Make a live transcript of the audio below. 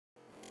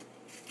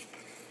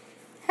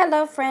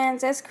Hello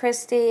friends, it's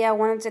Christy. I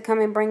wanted to come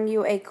and bring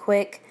you a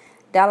quick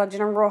Dollar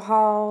General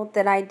haul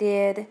that I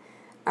did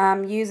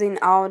using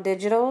all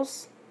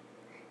digitals.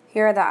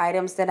 Here are the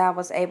items that I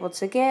was able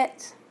to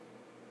get.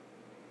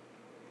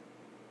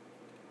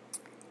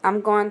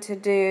 I'm going to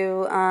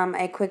do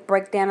a quick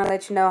breakdown to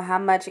let you know how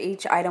much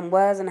each item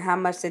was and how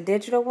much the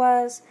digital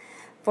was.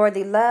 For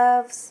the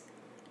Loves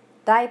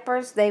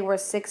diapers, they were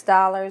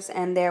 $6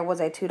 and there was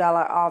a $2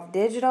 off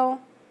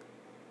digital.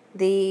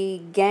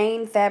 The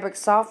Gain fabric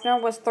softener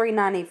was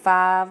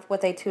 $3.95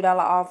 with a $2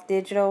 off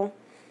digital.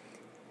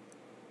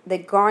 The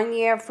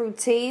Garnier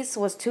Fructis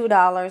was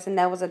 $2 and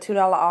that was a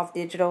 $2 off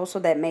digital, so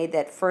that made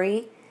that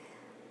free.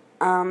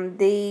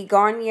 The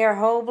Garnier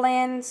Whole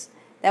Blends,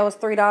 that was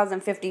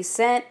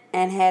 $3.50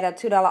 and had a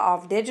 $2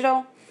 off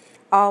digital.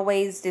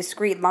 Always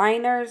Discreet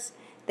Liners,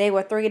 they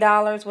were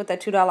 $3 with a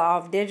 $2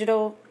 off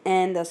digital.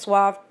 And the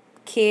Suave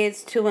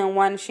Kids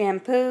 2-in-1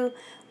 shampoo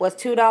was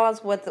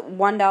 $2 with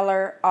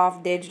 $1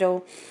 off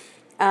digital.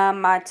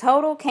 My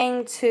total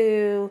came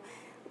to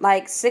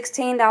like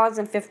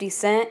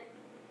 $16.50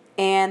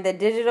 and the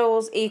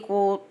digitals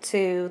equal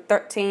to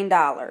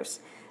 $13.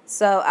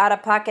 So out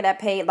of pocket I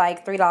paid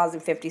like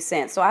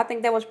 $3.50. So I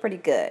think that was pretty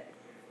good.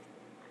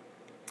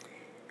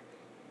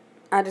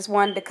 I just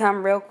wanted to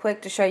come real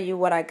quick to show you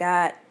what I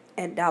got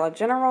at Dollar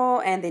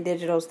General and the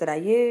digitals that I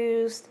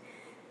used.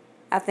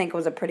 I think it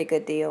was a pretty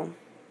good deal.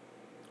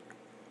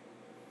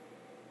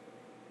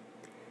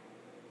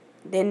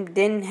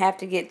 Didn't have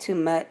to get too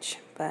much,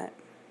 but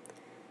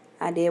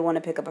I did want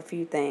to pick up a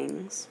few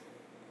things.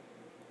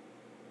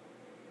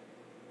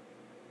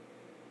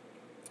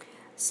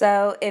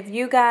 So if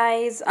you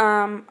guys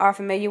are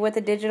familiar with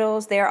the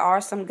digitals, there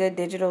are some good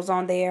digitals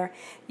on there.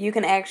 You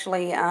can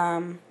actually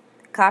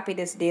copy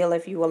this deal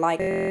if you would like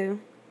to.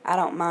 I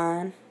don't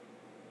mind.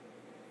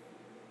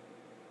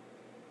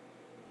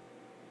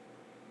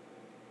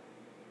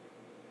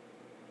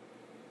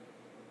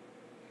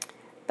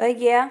 But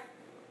yeah,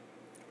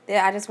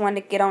 I just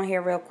wanted to get on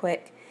here real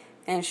quick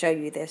and show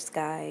you this,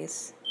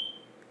 guys.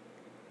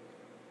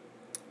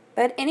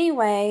 But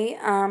anyway,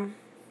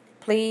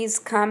 please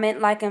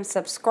comment, like, and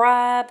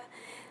subscribe.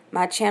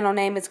 My channel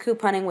name is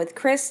Couponing with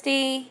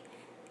Christy,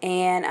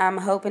 and I'm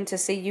hoping to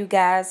see you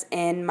guys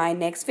in my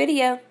next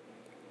video.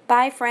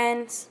 Bye,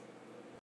 friends.